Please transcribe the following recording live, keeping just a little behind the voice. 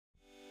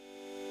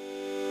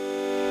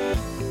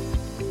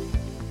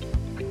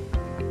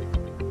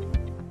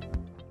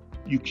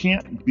You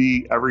can't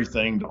be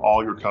everything to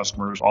all your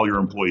customers, all your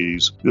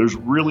employees. There's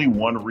really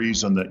one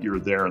reason that you're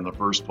there in the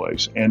first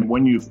place. And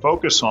when you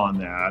focus on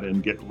that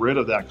and get rid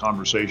of that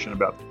conversation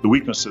about the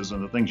weaknesses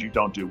and the things you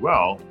don't do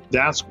well,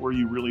 that's where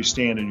you really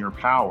stand in your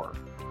power.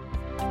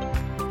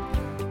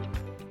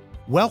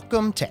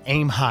 Welcome to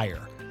Aim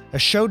Higher, a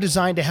show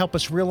designed to help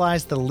us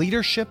realize the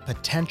leadership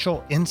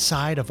potential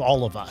inside of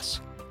all of us.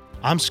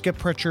 I'm Skip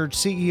Pritchard,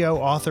 CEO,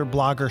 author,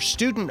 blogger,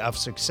 student of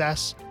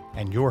success,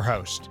 and your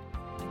host.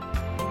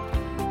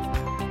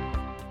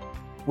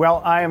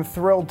 Well, I am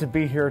thrilled to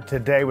be here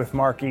today with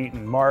Mark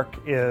Eaton. Mark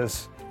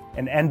is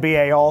an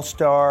NBA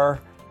All-Star,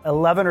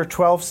 11 or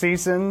 12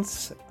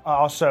 seasons,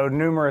 also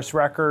numerous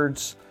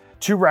records.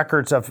 Two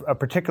records of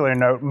particular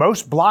note: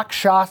 most block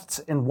shots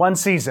in one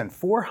season,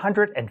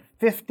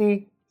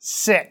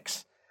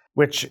 456,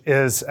 which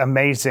is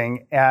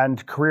amazing,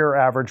 and career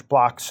average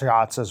block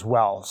shots as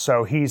well.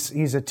 So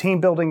he's a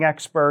team building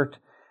expert.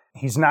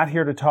 He's not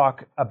here to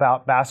talk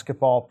about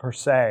basketball per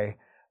se,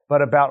 but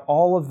about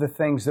all of the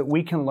things that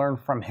we can learn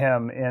from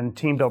him in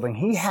team building.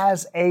 He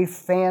has a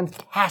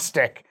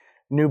fantastic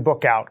new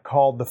book out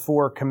called The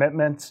Four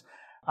Commitments.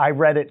 I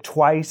read it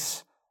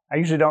twice. I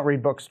usually don't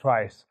read books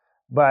twice.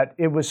 But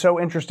it was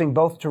so interesting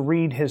both to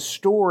read his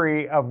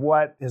story of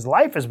what his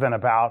life has been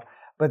about,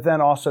 but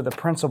then also the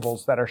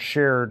principles that are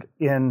shared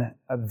in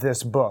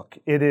this book.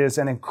 It is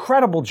an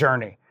incredible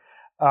journey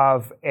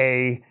of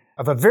a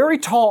very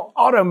tall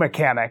auto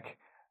mechanic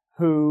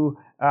who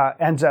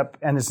ends up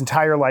and his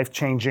entire life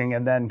changing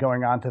and then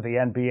going on to the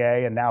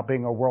NBA and now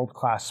being a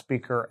world-class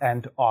speaker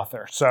and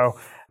author. So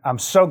I'm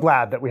so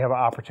glad that we have an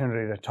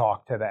opportunity to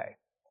talk today.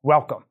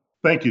 Welcome.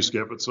 Thank you,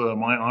 Skip. It's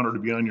my honor to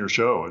be on your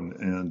show.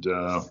 And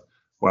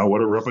wow,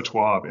 what a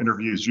repertoire of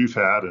interviews you've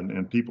had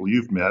and people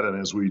you've met. And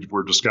as we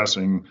were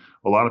discussing,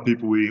 a lot of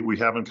people we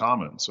have in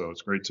common. So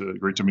it's great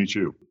to meet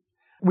you.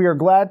 We are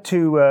glad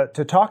to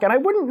talk. And I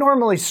wouldn't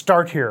normally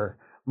start here,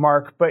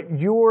 Mark, but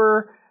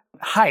your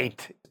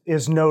height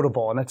is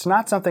notable. And it's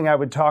not something I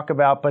would talk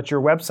about, but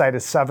your website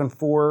is 7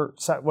 feet?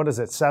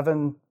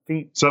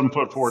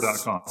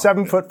 7foot4.com.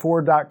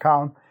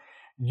 7foot4.com.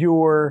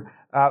 Your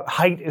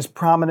height is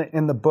prominent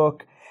in the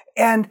book.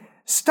 And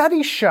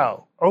studies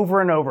show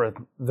over and over,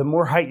 the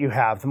more height you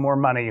have, the more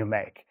money you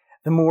make,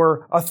 the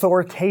more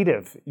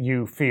authoritative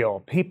you feel.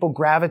 People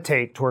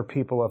gravitate toward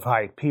people of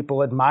height.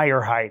 People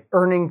admire height.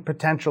 Earning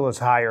potential is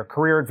higher.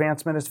 Career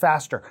advancement is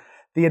faster.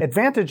 The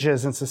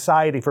advantages in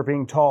society for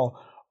being tall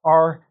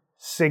are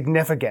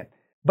significant.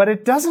 But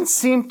it doesn't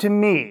seem to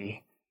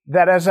me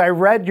that as I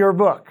read your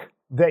book,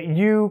 that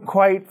you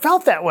quite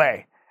felt that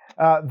way,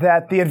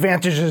 that the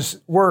advantages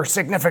were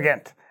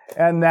significant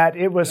and that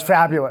it was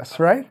fabulous,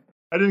 right?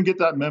 I didn't get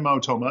that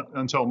memo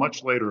until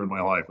much later in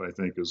my life, I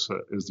think, is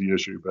the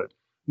issue. But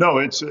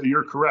no,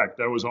 you're correct.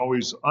 I was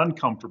always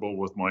uncomfortable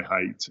with my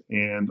height,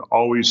 and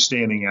always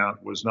standing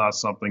out was not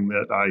something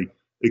that I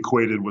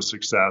equated with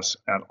success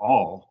at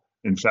all.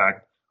 In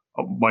fact,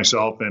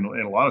 myself and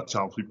a lot of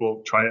times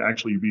people try to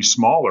actually be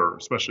smaller,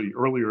 especially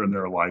earlier in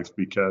their life,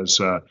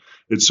 because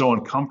it's so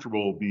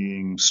uncomfortable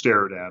being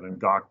stared at and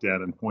gawked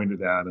at and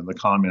pointed at in the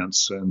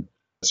comments. And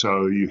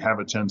so you have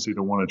a tendency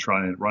to want to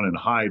try and run and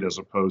hide as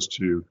opposed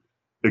to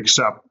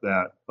accept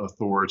that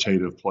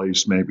authoritative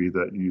place maybe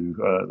that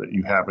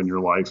you have in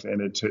your life. And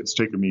it's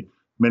taken me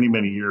many,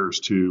 many years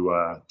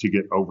to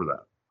get over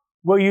that.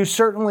 Well, you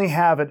certainly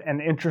have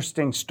an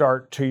interesting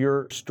start to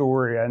your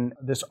story and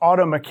this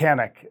auto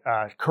mechanic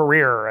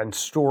career and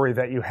story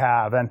that you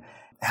have, and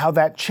how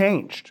that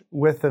changed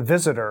with the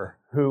visitor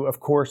who, of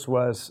course,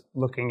 was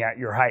looking at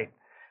your height.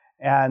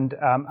 And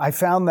I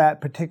found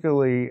that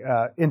particularly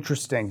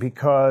interesting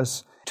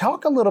because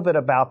talk a little bit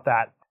about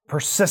that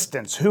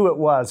persistence, who it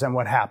was and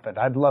what happened.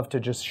 I'd love to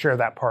just share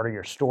that part of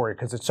your story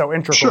because it's so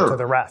integral to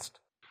the rest.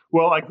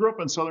 Well, I grew up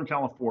in Southern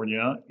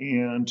California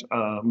and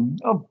I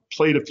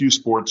played a few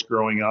sports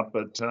growing up,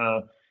 but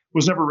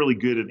was never really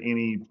good at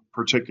any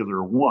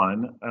particular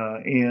one.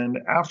 And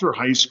after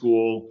high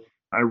school,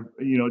 I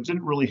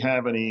didn't really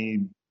have any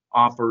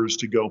offers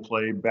to go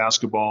play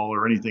basketball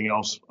or anything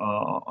else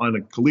on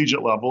a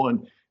collegiate level,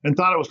 and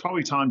thought it was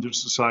probably time to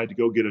just decide to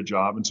go get a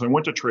job. And so I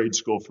went to trade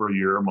school for a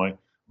year.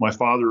 My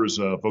father is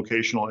a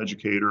vocational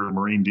educator, a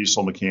marine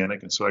diesel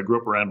mechanic, and so I grew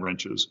up around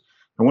wrenches.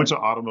 I went to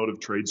automotive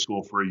trade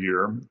school for a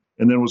year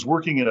and then was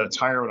working at a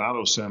tire and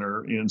auto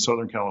center in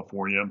Southern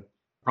California,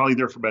 probably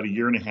there for about a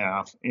year and a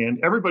half.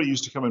 And everybody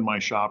used to come in my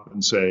shop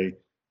and say,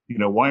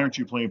 why aren't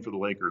you playing for the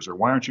Lakers, or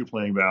why aren't you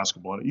playing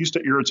basketball? And it used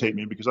to irritate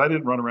me because I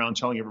didn't run around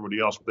telling everybody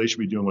else what they should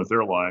be doing with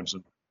their lives.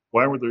 And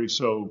why were they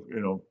so,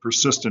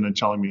 persistent in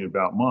telling me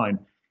about mine?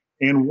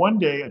 And one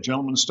day, a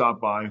gentleman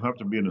stopped by who happened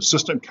to be an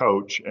assistant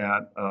coach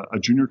at a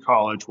junior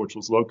college, which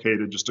was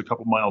located just a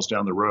couple miles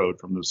down the road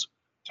from this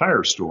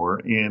tire store.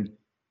 And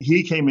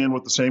he came in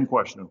with the same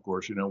question, of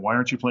course, why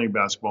aren't you playing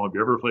basketball? Have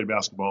you ever played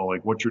basketball?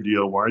 Like, what's your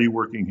deal? Why are you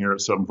working here at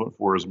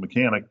 7'4" as a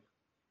mechanic?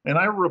 And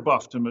I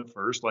rebuffed him at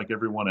first, like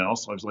everyone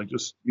else. I was like,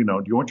 just, do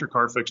you want your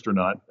car fixed or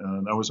not?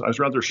 And I was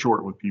rather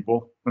short with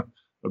people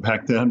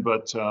back then,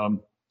 but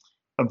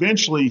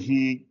eventually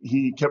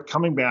he kept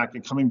coming back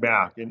and coming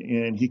back,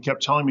 and he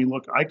kept telling me,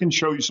 look, I can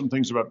show you some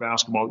things about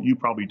basketball that you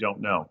probably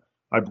don't know.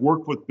 I've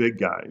worked with big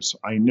guys.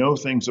 I know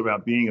things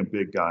about being a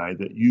big guy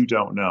that you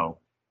don't know.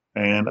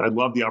 And I'd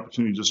love the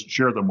opportunity to just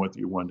share them with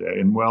you one day.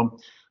 And well,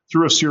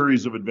 through a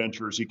series of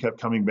adventures, he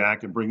kept coming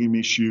back and bringing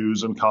me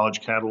shoes and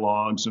college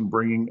catalogs and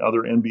bringing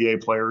other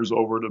NBA players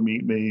over to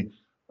meet me.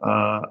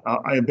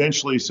 I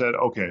eventually said,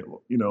 okay,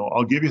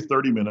 I'll give you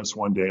 30 minutes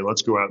one day.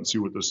 Let's go out and see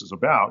what this is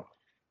about.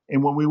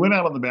 And when we went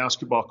out on the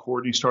basketball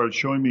court, he started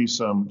showing me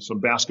some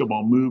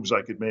basketball moves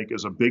I could make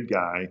as a big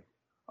guy.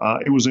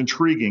 It was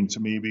intriguing to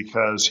me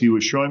because he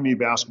was showing me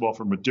basketball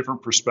from a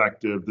different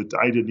perspective that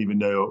I didn't even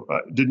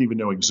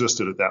know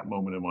existed at that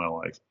moment in my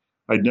life.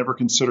 I'd never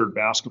considered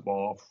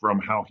basketball from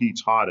how he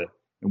taught it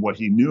and what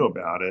he knew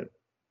about it.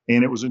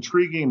 And it was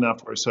intriguing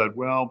enough where I said,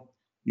 well,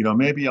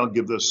 maybe I'll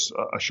give this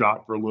a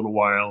shot for a little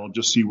while,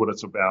 just see what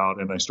it's about.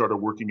 And I started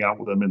working out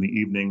with him in the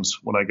evenings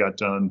when I got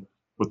done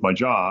with my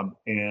job.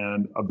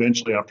 And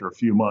eventually, after a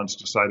few months,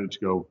 decided to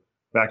go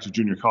back to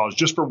junior college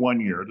just for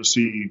 1 year to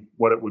see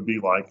what it would be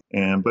like,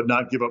 but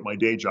not give up my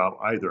day job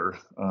either,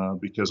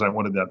 because I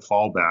wanted that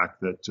fallback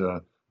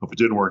that if it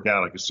didn't work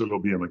out, I could still go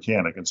be a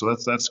mechanic. And so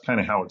that's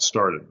kind of how it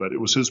started. But it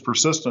was his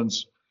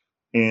persistence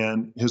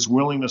and his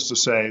willingness to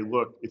say,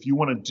 look, if you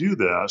want to do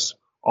this,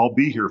 I'll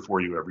be here for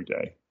you every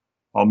day.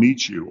 I'll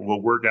meet you.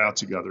 We'll work out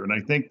together. And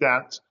I think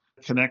that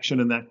connection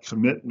and that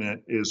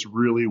commitment is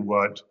really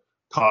what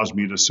caused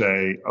me to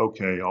say,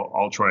 okay,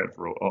 I'll try it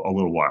for a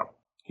little while.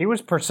 He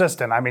was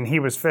persistent. I mean, he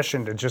was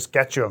fishing to just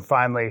get you and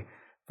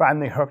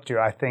finally hooked you.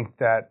 I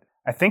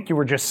think you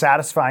were just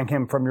satisfying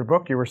him from your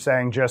book. You were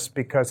saying just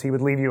because he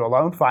would leave you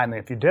alone finally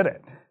if you did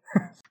it.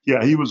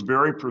 Yeah, he was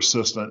very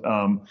persistent.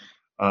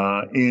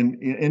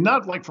 And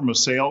not like from a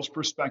sales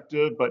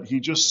perspective, but he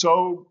just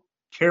so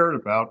cared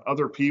about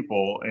other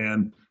people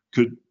and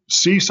could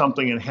see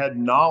something and had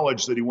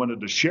knowledge that he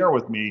wanted to share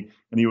with me.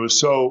 And he was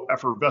so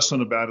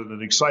effervescent about it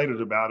and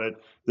excited about it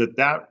that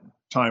at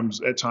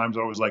times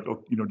I was like,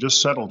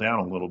 just settle down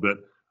a little bit.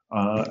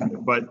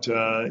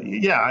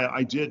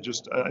 I did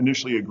just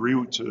initially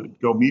agree to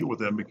go meet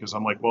with him because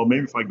I'm like, well,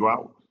 maybe if I go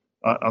out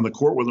on the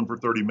court with him for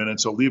 30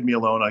 minutes, he'll leave me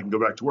alone. I can go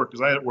back to work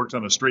because I had worked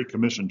on a straight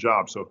commission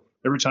job. So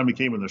every time he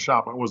came in the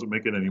shop, I wasn't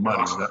making any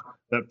money.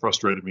 That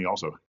frustrated me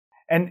also.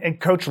 And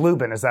Coach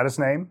Lubin, is that his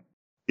name?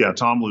 Yeah,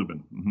 Tom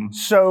Lubin. Mm-hmm.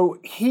 So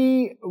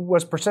he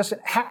was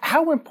persistent.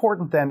 How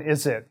important then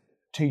is it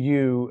to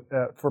you,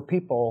 for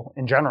people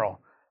in general,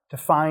 to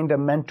find a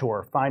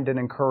mentor, find an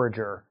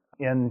encourager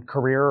in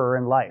career or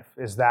in life?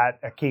 Is that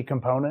a key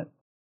component?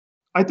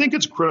 I think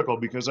it's critical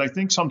because I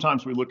think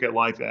sometimes we look at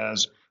life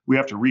as we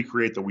have to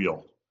recreate the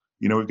wheel.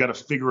 We've got to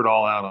figure it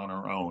all out on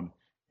our own.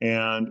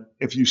 And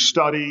if you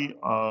study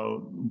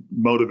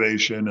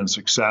motivation and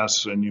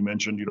success, and you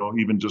mentioned,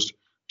 even just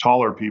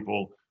taller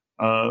people,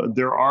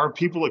 there are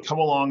people that come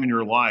along in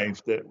your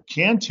life that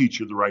can teach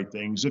you the right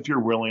things if you're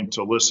willing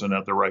to listen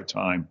at the right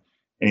time.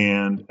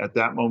 And at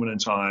that moment in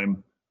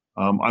time,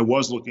 I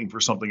was looking for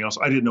something else.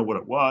 I didn't know what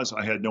it was.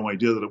 I had no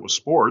idea that it was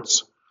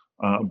sports.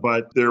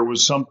 But there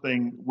was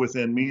something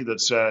within me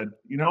that said,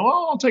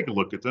 I'll take a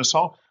look at this.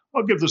 I'll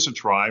give this a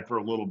try for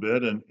a little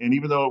bit. And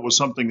even though it was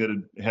something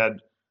that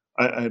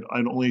I'd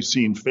only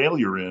seen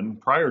failure in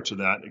prior to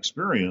that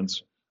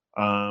experience,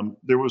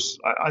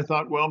 I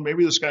thought, well,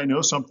 maybe this guy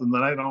knows something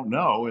that I don't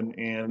know.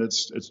 And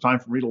it's time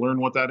for me to learn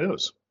what that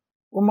is.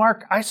 Well,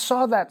 Mark, I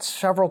saw that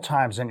several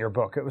times in your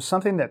book. It was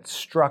something that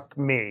struck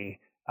me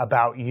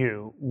about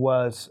you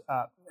was,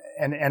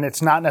 and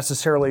it's not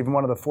necessarily even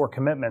one of the 4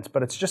 commitments,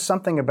 but it's just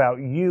something about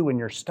you and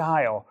your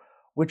style,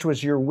 which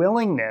was your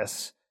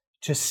willingness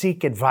to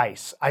seek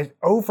advice.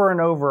 Over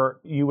and over,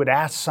 you would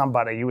ask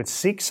somebody, you would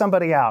seek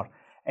somebody out,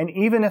 and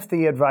even if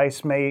the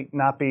advice may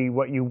not be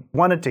what you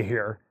wanted to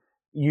hear,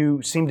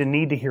 you seemed to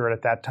need to hear it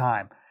at that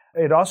time.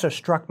 It also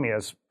struck me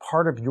as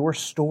part of your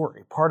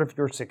story, part of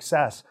your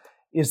success,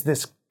 is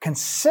this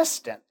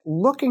consistent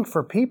looking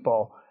for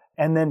people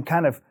and then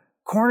kind of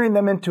cornering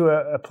them into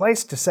a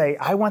place to say,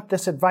 I want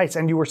this advice.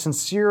 And you were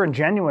sincere and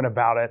genuine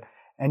about it.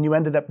 And you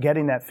ended up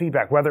getting that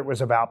feedback, whether it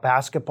was about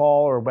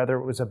basketball or whether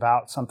it was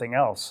about something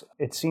else.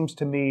 It seems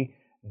to me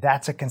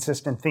that's a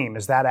consistent theme.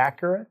 Is that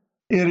accurate?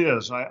 It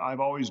is. I've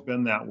always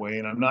been that way.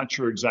 And I'm not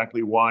sure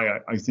exactly why.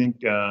 I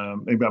think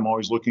maybe I'm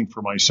always looking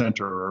for my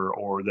center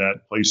or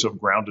that place of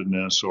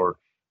groundedness or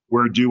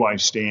where do I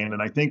stand?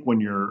 And I think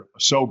when you're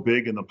so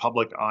big in the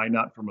public eye,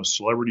 not from a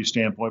celebrity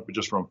standpoint, but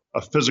just from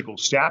a physical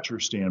stature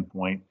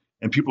standpoint,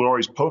 and people are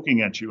always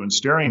poking at you and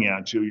staring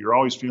at you, you're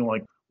always feeling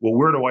like, well,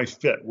 where do I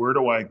fit? Where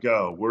do I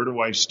go? Where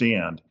do I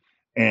stand?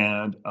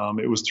 And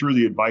it was through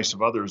the advice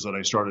of others that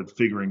I started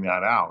figuring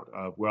that out.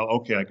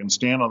 Okay, I can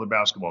stand on the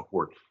basketball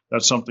court.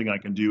 That's something I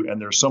can do.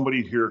 And there's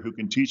somebody here who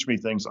can teach me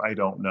things I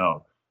don't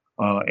know.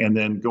 And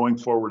then going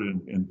forward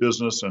in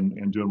business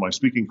and doing my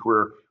speaking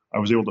career, I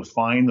was able to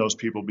find those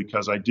people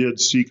because I did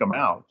seek them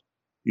out.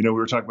 We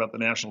were talking about the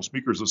National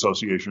Speakers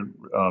Association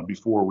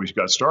before we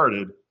got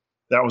started.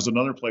 That was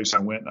another place I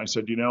went and I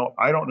said,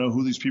 I don't know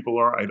who these people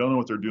are. I don't know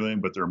what they're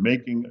doing, but they're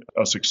making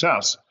a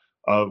success.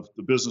 of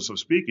the business of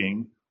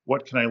speaking.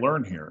 What can I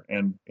learn here?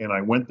 And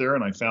I went there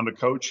and I found a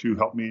coach who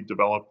helped me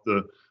develop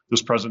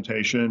this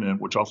presentation, and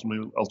which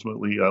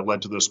ultimately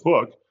led to this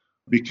book.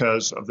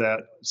 Because of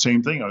that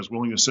same thing, I was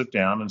willing to sit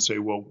down and say,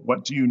 well,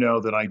 what do you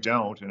know that I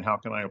don't, and how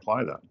can I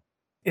apply that?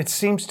 It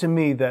seems to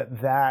me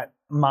that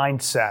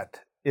mindset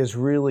is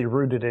really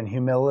rooted in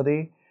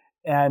humility,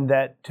 and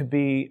that to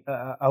be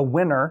a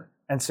winner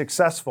and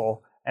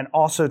successful, and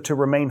also to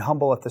remain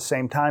humble at the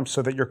same time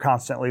so that you're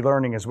constantly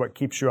learning, is what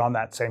keeps you on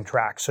that same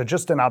track. So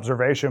just an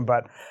observation,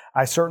 but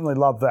I certainly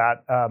love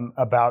that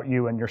about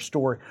you and your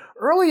story.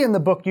 Early in the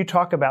book, you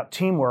talk about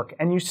teamwork,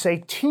 and you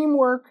say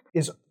teamwork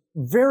is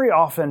very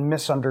often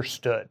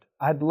misunderstood.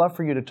 I'd love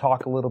for you to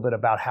talk a little bit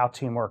about how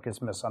teamwork is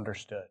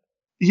misunderstood.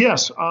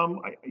 Yes.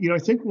 I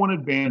think one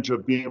advantage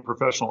of being a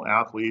professional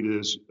athlete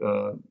is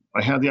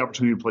I had the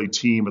opportunity to play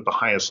team at the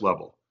highest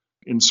level.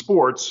 In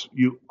sports,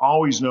 you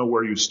always know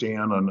where you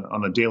stand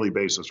on a daily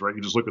basis, right?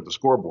 You just look at the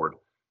scoreboard.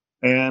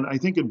 And I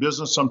think in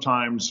business,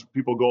 sometimes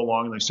people go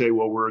along and they say,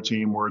 well, we're a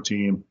team,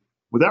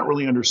 without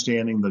really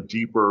understanding the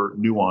deeper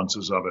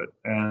nuances of it.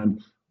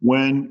 And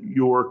when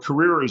your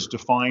career is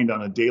defined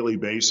on a daily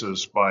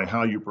basis by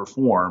how you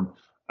perform,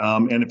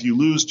 and if you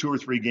lose 2 or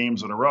 3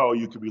 games in a row,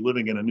 you could be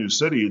living in a new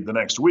city the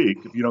next week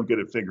if you don't get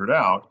it figured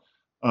out.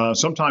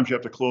 Sometimes you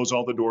have to close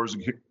all the doors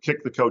and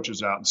kick the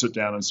coaches out and sit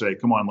down and say,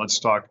 come on, let's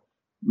talk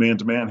man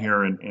to man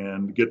here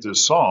and get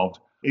this solved.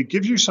 It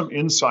gives you some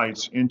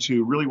insights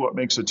into really what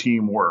makes a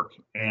team work.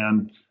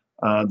 And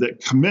that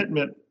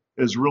commitment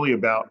is really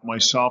about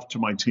myself to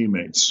my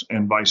teammates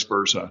and vice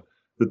versa.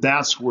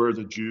 That's where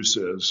the juice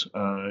is,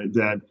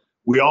 that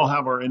we all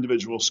have our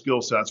individual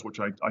skill sets, which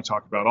I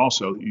talk about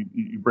also,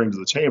 you bring to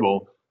the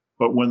table.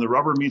 But when the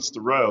rubber meets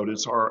the road,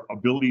 it's our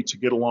ability to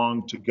get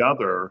along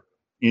together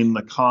in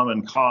the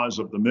common cause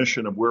of the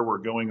mission of where we're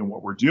going and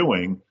what we're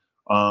doing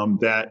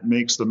that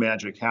makes the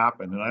magic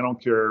happen. And I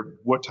don't care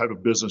what type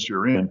of business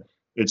you're in.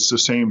 It's the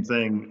same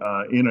thing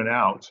in and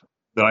out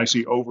that I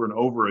see over and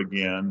over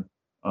again,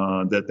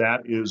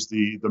 that is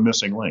the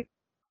missing link.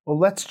 Well,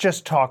 let's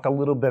just talk a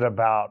little bit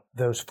about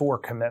those 4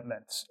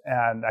 commitments.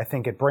 And I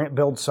think it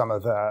builds some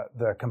of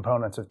the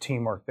components of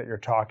teamwork that you're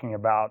talking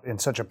about in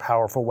such a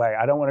powerful way.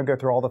 I don't want to go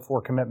through all the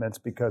 4 commitments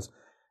because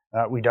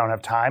we don't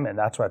have time, and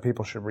that's why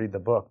people should read the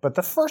book. But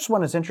the first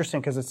one is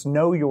interesting because it's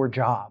know your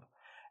job.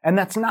 And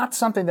that's not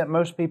something that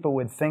most people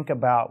would think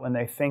about when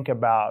they think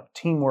about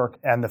teamwork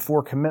and the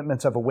 4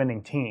 commitments of a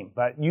winning team.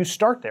 But you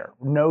start there,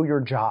 know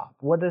your job.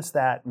 What does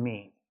that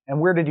mean?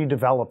 And where did you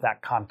develop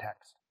that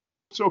context?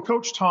 So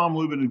Coach Tom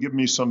Lubin had given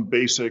me some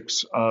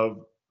basics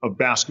of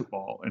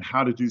basketball and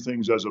how to do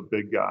things as a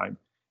big guy.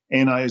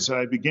 And as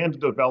I began to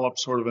develop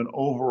sort of an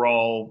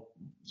overall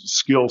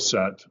skill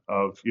set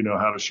of,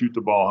 how to shoot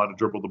the ball, how to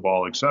dribble the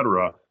ball, et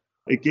cetera,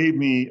 it gave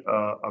me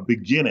a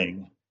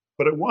beginning.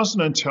 But it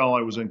wasn't until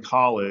I was in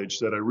college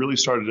that I really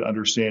started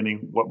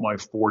understanding what my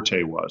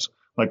forte was.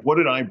 Like, what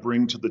did I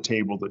bring to the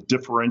table that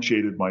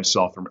differentiated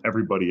myself from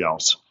everybody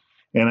else?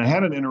 And I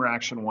had an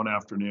interaction one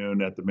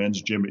afternoon at the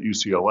men's gym at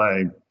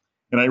UCLA.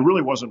 And I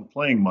really wasn't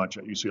playing much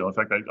at UCLA. In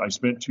fact, I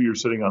spent 2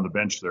 years sitting on the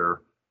bench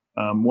there.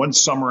 One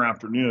summer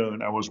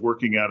afternoon, I was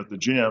working out at the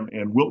gym,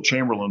 and Wilt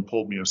Chamberlain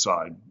pulled me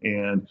aside.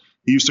 And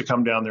he used to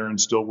come down there and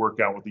still work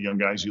out with the young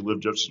guys. He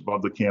lived just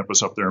above the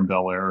campus up there in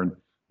Bel Air, and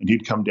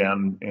he'd come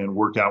down and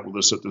work out with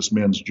us at this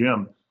men's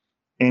gym.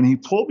 And he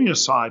pulled me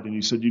aside and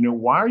he said,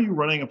 why are you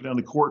running up and down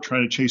the court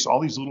trying to chase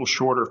all these little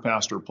shorter,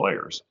 faster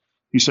players?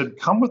 He said,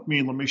 come with me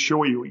and let me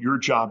show you what your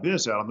job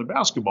is out on the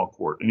basketball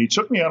court. And he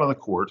took me out on the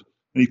court.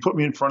 And he put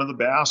me in front of the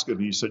basket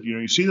and he said,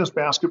 you see this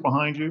basket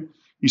behind you?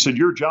 He said,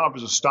 your job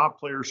is to stop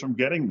players from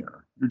getting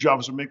there. Your job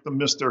is to make them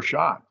miss their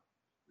shot.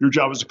 Your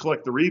job is to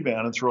collect the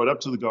rebound and throw it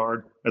up to the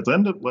guard, and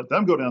then to let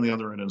them go down the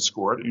other end and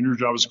score it. And your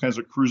job is to kind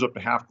of cruise up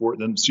to half court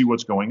and then see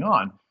what's going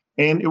on.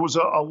 And it was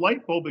a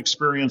light bulb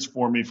experience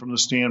for me from the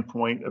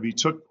standpoint of he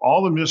took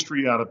all the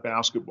mystery out of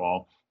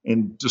basketball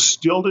and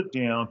distilled it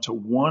down to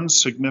one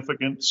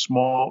significant,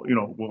 small,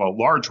 a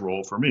large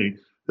role for me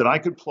that I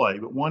could play,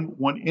 but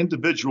one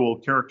individual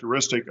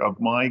characteristic of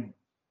my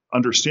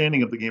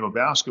understanding of the game of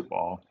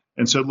basketball,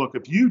 and said, look,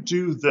 if you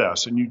do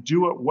this and you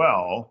do it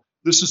well,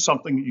 this is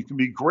something that you can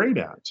be great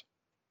at.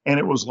 And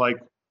it was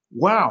like,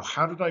 wow,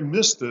 how did I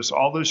miss this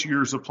all those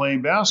years of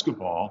playing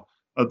basketball?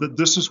 That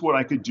this is what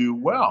I could do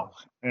well.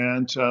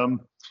 And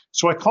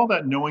so I call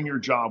that knowing your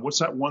job. What's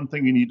that one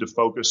thing you need to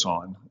focus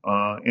on?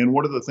 And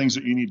what are the things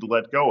that you need to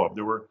let go of?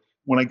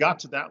 When I got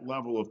to that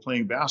level of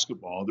playing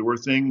basketball, there were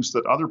things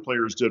that other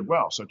players did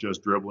well, such as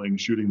dribbling,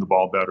 shooting the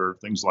ball better,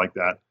 things like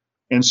that.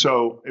 And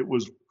so it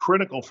was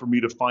critical for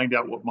me to find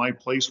out what my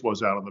place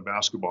was out on the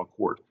basketball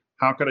court.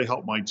 How could I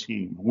help my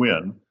team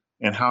win?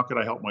 And how could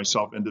I help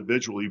myself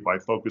individually by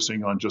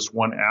focusing on just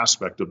one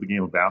aspect of the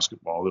game of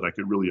basketball that I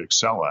could really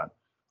excel at?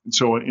 And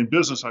so in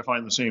business, I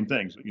find the same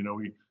things.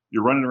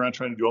 You're running around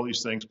trying to do all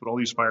these things, put all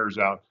these fires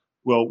out.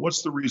 Well,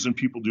 what's the reason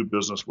people do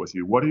business with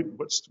you? What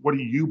do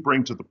you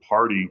bring to the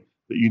party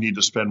that you need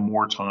to spend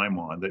more time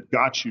on that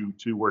got you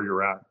to where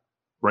you're at?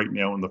 right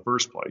now in the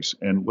first place?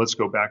 And let's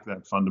go back to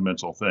that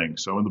fundamental thing.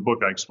 So in the book,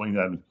 I explain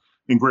that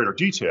in greater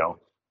detail,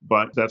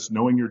 but that's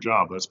knowing your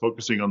job. That's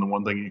focusing on the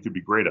one thing you could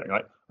be great at.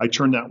 I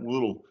turned that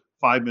little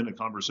 5-minute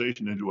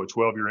conversation into a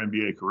 12-year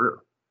MBA career.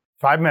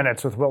 5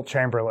 minutes with Wilt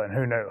Chamberlain,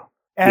 who knew?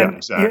 And yeah,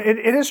 exactly.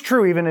 It is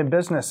true even in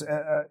business,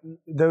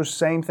 those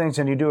same things,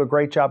 and you do a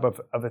great job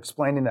of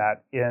explaining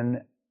that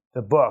in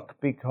the book,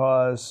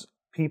 because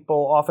people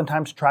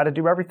oftentimes try to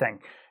do everything.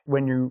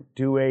 When you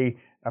do a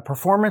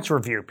performance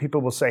review,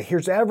 people will say,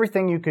 here's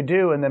everything you could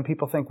do, and then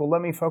people think, well,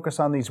 let me focus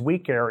on these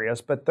weak areas,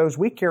 but those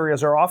weak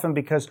areas are often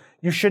because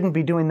you shouldn't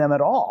be doing them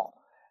at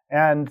all,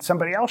 and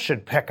somebody else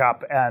should pick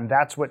up, and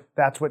that's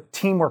what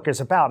teamwork is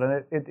about.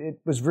 And it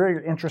was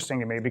very interesting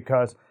to me,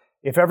 because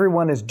if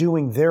everyone is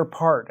doing their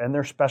part and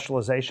their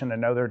specialization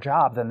and know their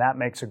job, then that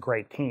makes a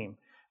great team.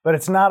 But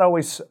it's not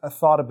always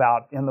thought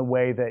about in the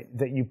way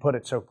that you put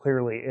it so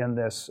clearly in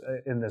this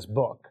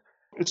book.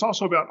 It's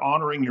also about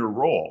honoring your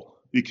role,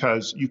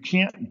 because you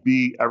can't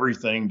be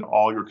everything to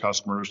all your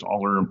customers, to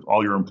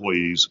all your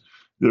employees.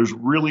 There's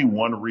really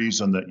one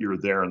reason that you're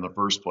there in the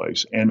first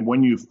place. And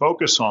when you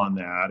focus on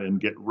that and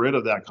get rid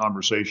of that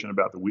conversation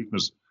about the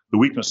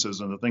weaknesses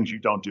and the things you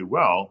don't do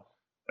well,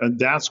 and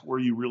that's where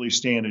you really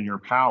stand in your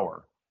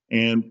power.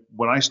 And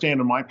when I stand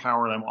in my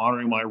power and I'm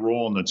honoring my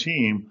role in the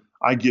team,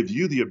 I give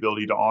you the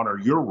ability to honor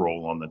your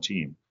role on the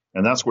team.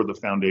 And that's where the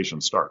foundation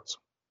starts.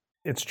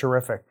 It's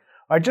terrific.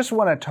 I just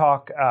want to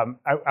talk,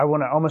 I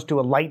want to almost do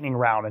a lightning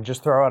round and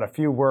just throw out a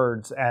few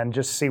words and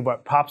just see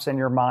what pops in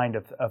your mind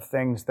of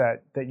things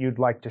that you'd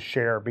like to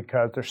share,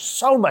 because there's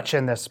so much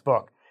in this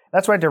book.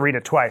 That's why I had to read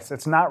it twice.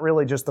 It's not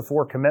really just the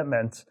 4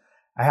 commitments.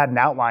 I had an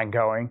outline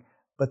going,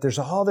 but there's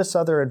all this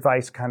other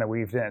advice kind of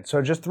weaved in.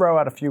 So just throw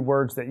out a few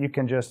words that you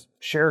can just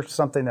share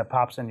something that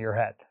pops into your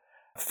head.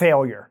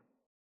 Failure.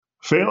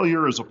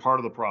 Failure is a part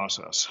of the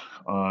process.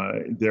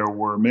 There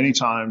were many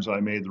times I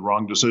made the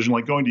wrong decision,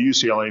 like going to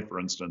UCLA, for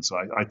instance.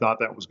 I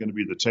thought that was going to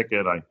be the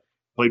ticket. I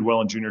played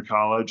well in junior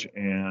college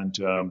and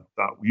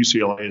thought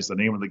UCLA is the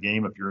name of the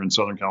game. If you're in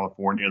Southern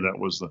California, that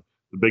was the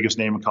biggest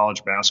name in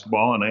college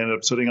basketball. And I ended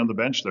up sitting on the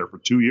bench there for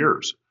 2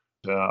 years.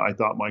 I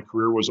thought my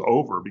career was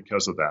over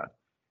because of that.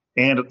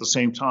 And at the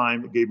same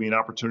time, it gave me an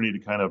opportunity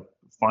to kind of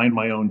find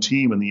my own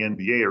team in the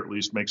NBA, or at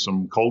least make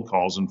some cold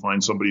calls and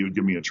find somebody who would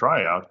give me a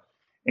tryout.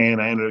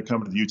 And I ended up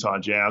coming to the Utah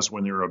Jazz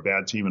when they were a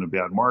bad team in a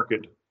bad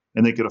market,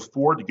 and they could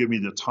afford to give me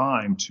the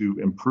time to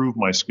improve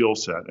my skill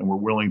set, and were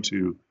willing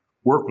to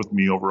work with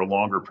me over a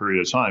longer period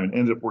of time, and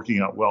ended up working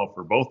out well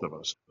for both of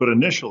us. But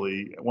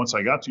initially, once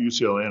I got to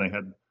UCLA and I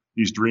had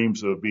these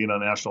dreams of being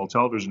on national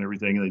television and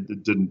everything, and they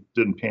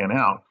didn't pan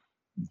out,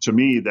 to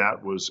me,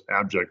 that was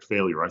abject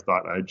failure. I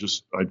thought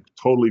I'd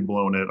totally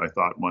blown it. I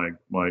thought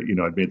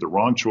I'd made the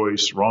wrong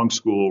choice, wrong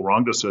school,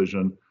 wrong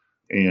decision,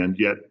 and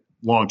yet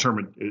long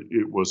term,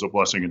 it was a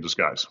blessing in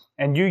disguise.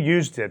 And you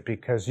used it,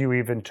 because you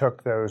even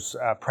took those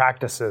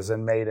practices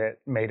and made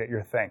it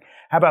your thing.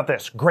 How about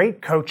this?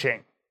 Great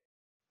coaching.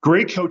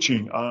 Great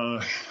coaching.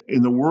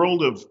 In the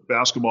world of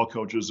basketball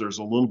coaches, there's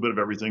a little bit of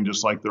everything,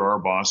 just like there are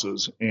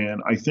bosses.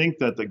 And I think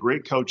that the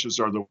great coaches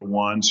are the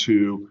ones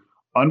who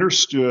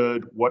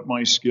understood what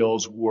my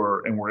skills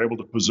were and were able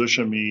to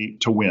position me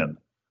to win.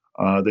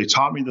 They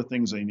taught me the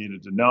things I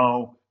needed to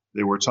know.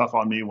 They were tough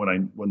on me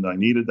when I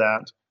needed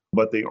that.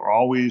 But they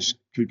always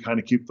could kind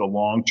of keep the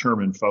long term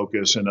in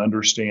focus and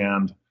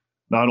understand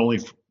not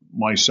only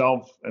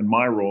myself and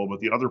my role,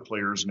 but the other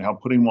players, and how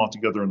putting them all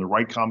together in the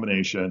right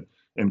combination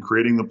and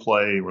creating the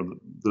play or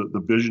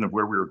the vision of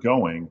where we were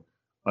going,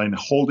 and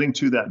holding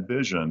to that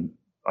vision,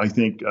 I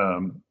think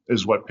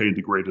is what paid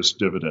the greatest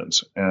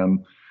dividends.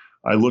 And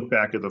I look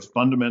back at the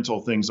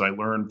fundamental things I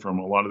learned from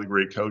a lot of the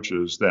great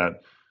coaches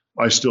that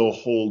I still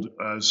hold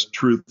as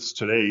truths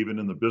today, even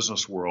in the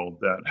business world,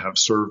 that have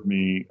served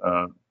me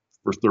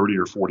for 30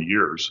 or 40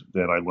 years,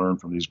 that I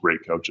learned from these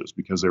great coaches,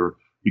 because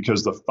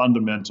the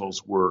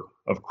fundamentals were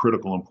of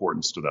critical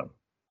importance to them.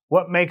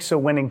 What makes a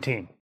winning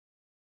team?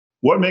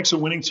 What makes a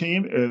winning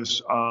team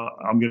is,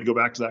 I'm going to go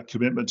back to that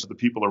commitment to the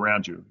people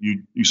around you.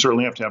 You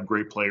certainly have to have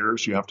great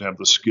players. You have to have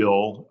the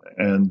skill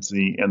and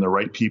the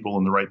right people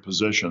in the right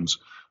positions.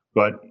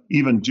 But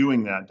even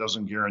doing that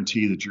doesn't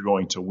guarantee that you're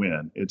going to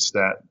win. It's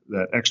that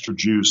extra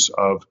juice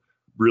of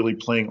really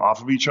playing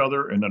off of each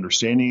other and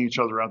understanding each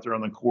other out there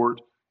on the court,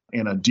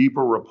 and a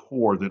deeper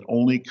rapport that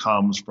only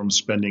comes from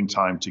spending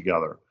time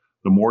together.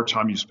 The more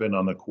time you spend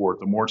on the court,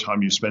 the more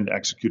time you spend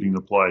executing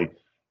the play,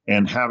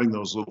 and having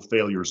those little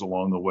failures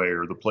along the way,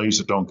 or the plays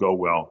that don't go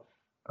well,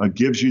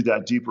 gives you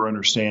that deeper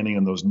understanding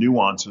and those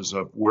nuances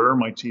of where are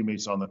my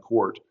teammates on the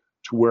court,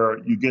 to where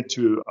you get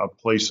to a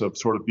place of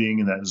sort of being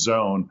in that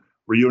zone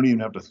where you don't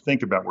even have to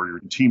think about where your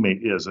teammate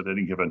is at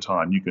any given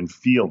time. You can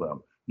feel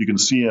them. You can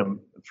see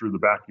them through the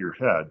back of your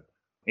head.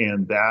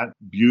 And that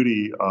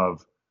beauty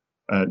of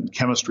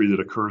chemistry that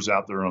occurs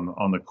out there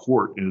on the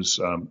court is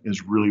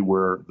really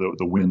where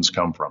the wins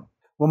come from.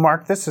 Well,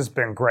 Mark, this has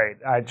been great.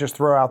 I just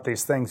throw out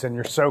these things, and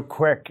you're so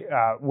quick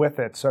with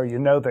it, so you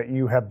know that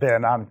you have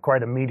been on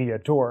quite a media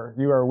tour.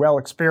 You are well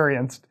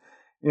experienced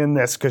in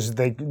this because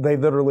they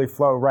literally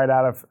flow right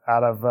out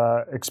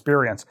of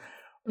experience.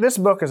 This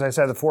book, as I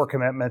said, The Four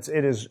Commitments,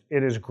 it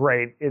is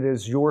great. It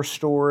is your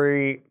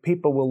story.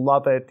 People will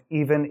love it,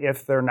 even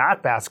if they're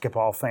not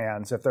basketball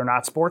fans, if they're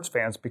not sports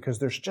fans, because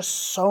there's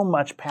just so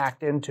much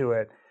packed into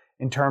it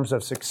in terms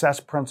of success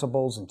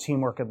principles and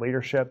teamwork and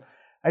leadership.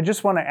 I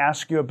just want to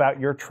ask you about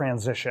your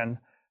transition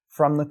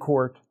from the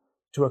court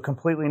to a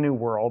completely new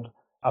world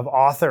of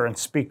author and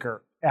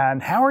speaker.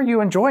 And how are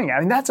you enjoying it? I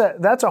mean,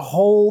 that's a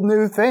whole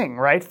new thing,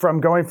 right? From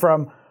going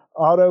from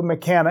auto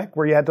mechanic,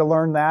 where you had to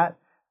learn that,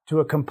 to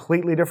a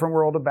completely different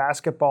world of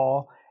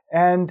basketball.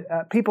 And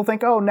people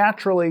think, oh,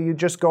 naturally, you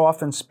just go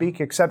off and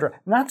speak, et cetera.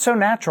 Not so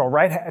natural,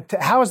 right?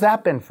 How has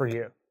that been for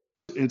you?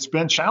 It's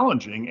been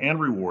challenging and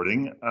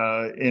rewarding,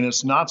 and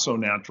it's not so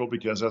natural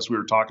because, as we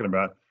were talking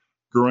about,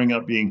 growing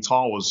up being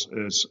tall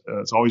it's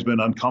always been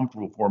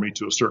uncomfortable for me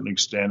to a certain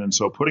extent. And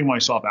so putting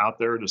myself out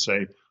there to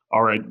say,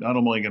 all right, not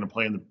only going to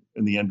play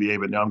in the NBA,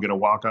 but now I'm going to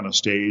walk on a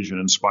stage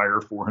and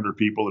inspire 400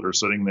 people that are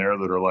sitting there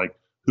that are like,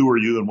 who are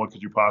you and what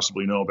could you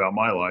possibly know about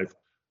my life,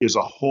 is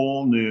a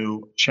whole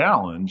new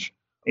challenge.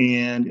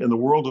 And in the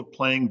world of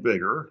playing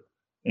bigger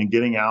and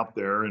getting out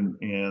there and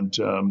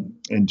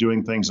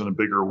doing things in a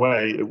bigger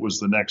way, it was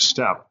the next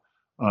step.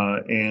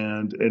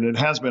 And it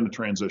has been a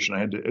transition.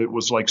 It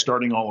was like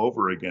starting all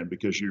over again,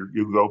 because you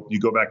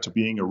go back to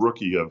being a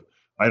rookie of,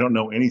 I don't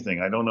know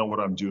anything. I don't know what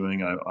I'm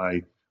doing.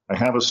 I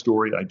have a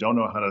story. I don't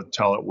know how to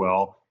tell it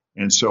well.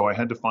 And so I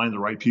had to find the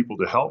right people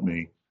to help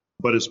me.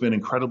 But it's been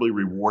incredibly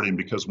rewarding,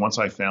 because once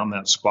I found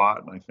that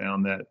spot and I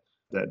found that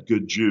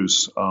good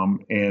juice,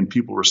 and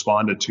people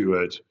responded to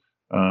it,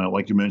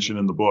 like you mentioned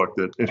in the book,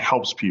 that it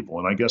helps people.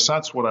 And I guess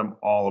that's what I'm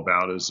all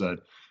about, is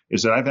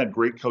that I've had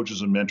great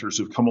coaches and mentors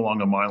who've come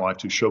along in my life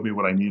to show me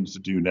what I needed to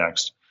do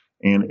next.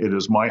 And it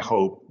is my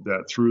hope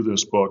that through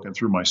this book and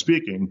through my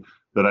speaking,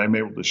 that I'm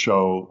able to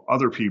show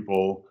other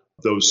people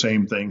those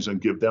same things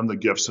and give them the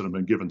gifts that have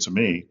been given to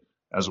me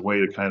as a way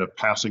to kind of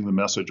passing the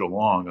message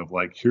along of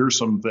like, here's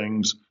some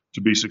things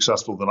to be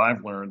successful that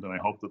I've learned, and I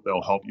hope that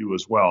they'll help you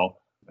as well.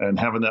 And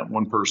having that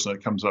one person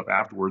that comes up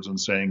afterwards and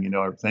saying,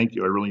 thank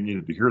you, I really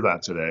needed to hear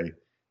that today.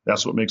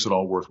 That's what makes it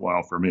all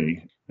worthwhile for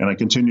me. And I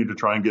continue to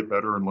try and get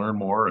better and learn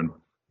more. And,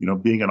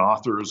 being an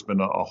author has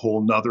been a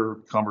whole nother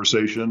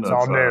conversation. It's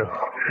all new.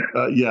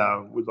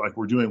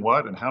 We're doing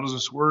what and how does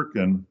this work?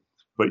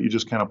 But you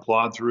just kind of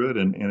plod through it,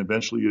 and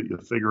eventually you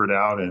figure it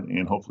out,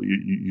 and hopefully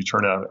you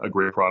turn out a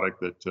great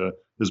product that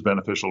is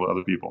beneficial to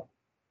other people.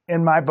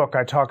 In my book,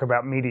 I talk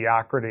about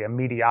mediocrity, and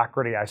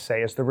mediocrity, I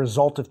say, is the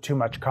result of too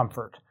much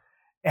comfort.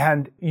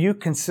 And you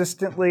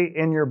consistently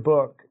in your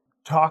book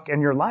talk in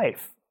your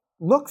life,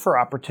 look for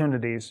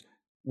opportunities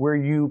where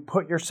you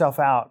put yourself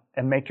out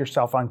and make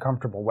yourself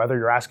uncomfortable, whether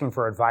you're asking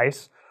for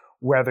advice,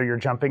 whether you're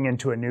jumping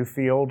into a new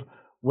field,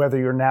 whether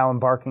you're now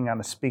embarking on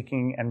a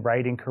speaking and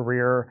writing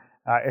career,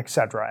 et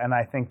cetera. And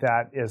I think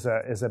that is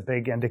a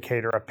big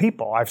indicator of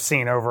people I've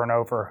seen over and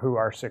over who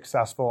are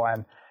successful,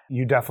 and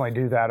you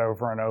definitely do that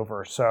over and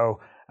over. So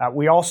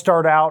we all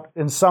start out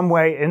in some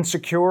way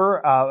insecure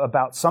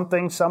about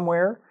something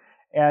somewhere.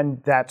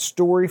 And that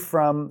story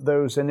from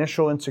those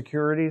initial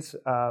insecurities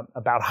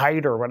about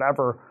height or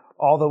whatever,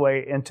 all the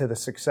way into the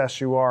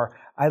success you are.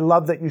 I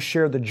love that you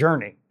share the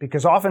journey,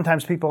 because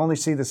oftentimes people only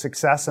see the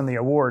success and the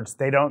awards.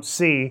 They don't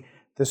see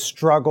the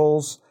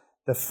struggles,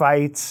 the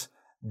fights,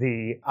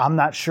 the I'm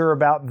not sure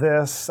about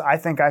this, I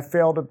think I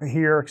failed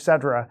here,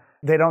 etc.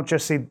 They don't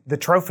just see the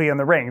trophy in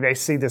the ring. They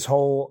see this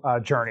whole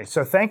journey.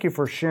 So thank you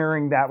for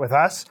sharing that with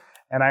us.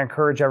 And I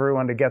encourage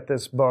everyone to get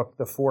this book,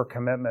 The Four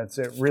Commitments.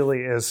 It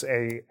really is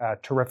a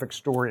terrific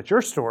story. It's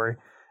your story.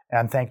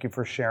 And thank you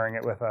for sharing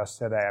it with us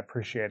today. I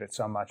appreciate it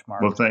so much,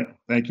 Mark. Well,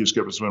 thank you,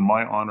 Skip. It's been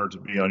my honor to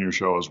be on your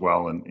show as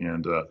well.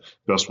 And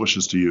best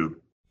wishes to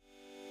you.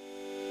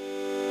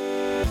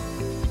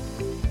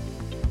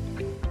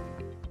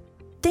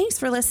 Thanks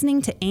for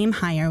listening to Aim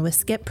Higher with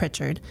Skip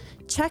Pritchard.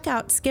 Check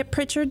out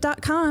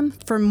skippritchard.com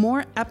for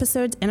more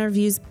episodes,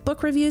 interviews,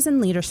 book reviews,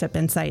 and leadership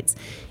insights.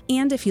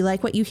 And if you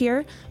like what you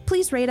hear,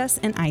 please rate us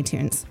in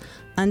iTunes.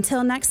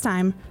 Until next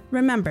time,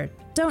 remember,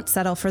 don't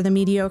settle for the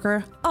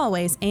mediocre,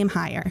 always aim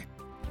higher.